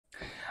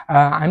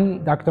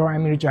I'm Dr.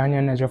 Amir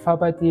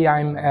Jahanian-Najafabadi.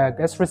 I'm a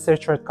guest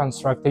researcher at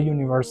Constructor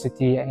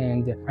University,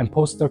 and I'm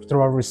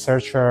postdoctoral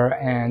researcher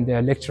and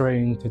a lecturer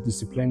in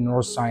interdisciplinary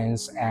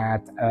neuroscience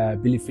at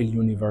Bielefeld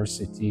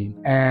University.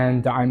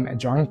 And I'm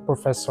adjunct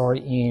professor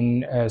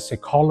in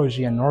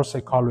psychology and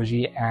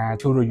neuropsychology at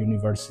Constructor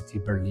University,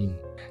 Berlin.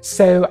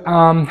 So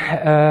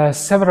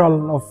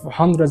several of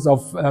hundreds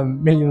of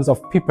millions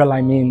of people,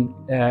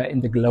 in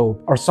the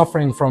globe are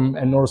suffering from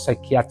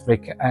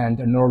neuropsychiatric and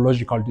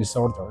neurological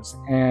disorders.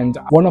 And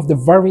one of the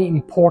very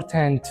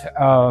important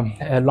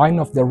line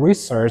of the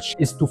research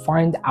is to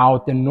find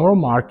out the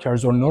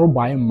neuromarkers or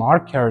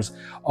neurobiomarkers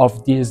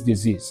of this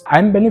disease.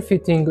 I'm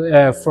benefiting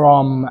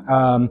from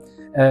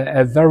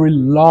a very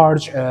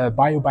large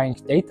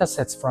biobank data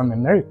sets from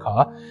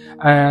America,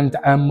 and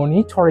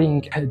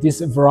monitoring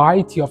this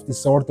variety of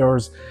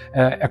disorders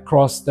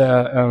across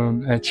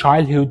the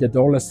childhood,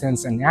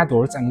 adolescents, and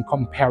adults, and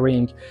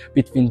comparing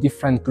between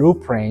different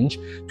group range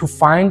to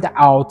find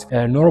out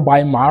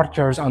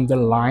neurobiomarkers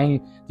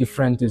underlying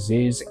different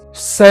disease.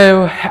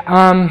 So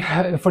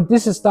for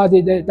this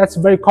study, that's a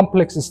very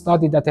complex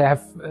study that I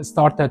have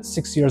started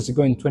 6 years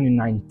ago in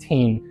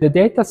 2019. The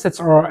data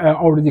sets are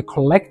already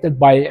collected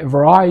by a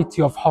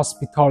variety of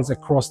hospitals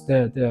across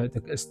the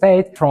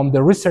state, from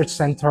the research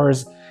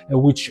centers,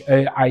 which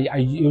I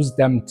use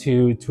them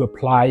to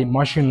apply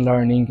machine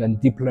learning and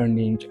deep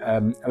learning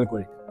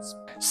algorithms.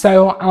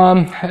 So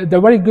the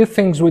very good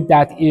things with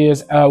that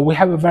is we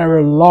have a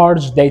very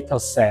large data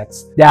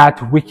sets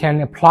that we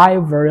can apply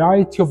a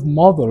variety of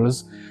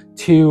models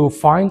to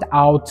find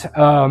out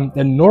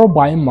the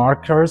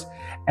neurobiomarkers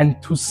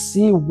and to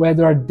see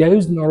whether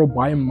those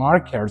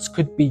neurobiomarkers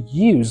could be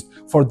used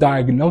for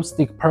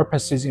diagnostic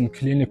purposes in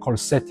clinical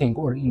setting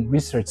or in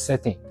research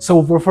setting.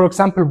 So for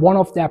example, one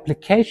of the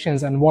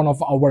applications and one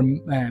of our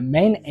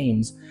main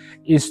aims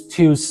is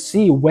to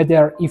see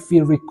whether if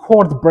we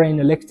record brain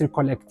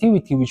electrical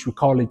activity, which we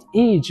call it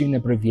EEG in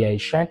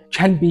abbreviation,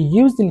 can be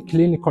used in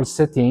clinical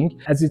setting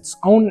as its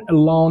own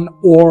alone,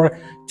 or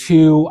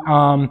to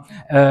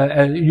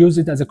use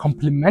it as a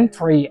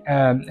complementary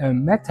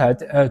method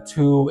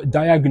to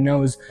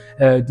diagnose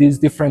these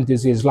different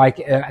diseases like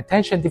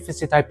attention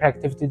deficit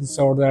hyperactivity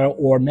disorder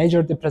or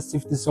major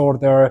depressive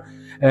disorder,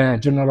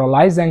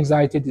 generalized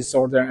anxiety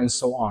disorder, and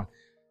so on.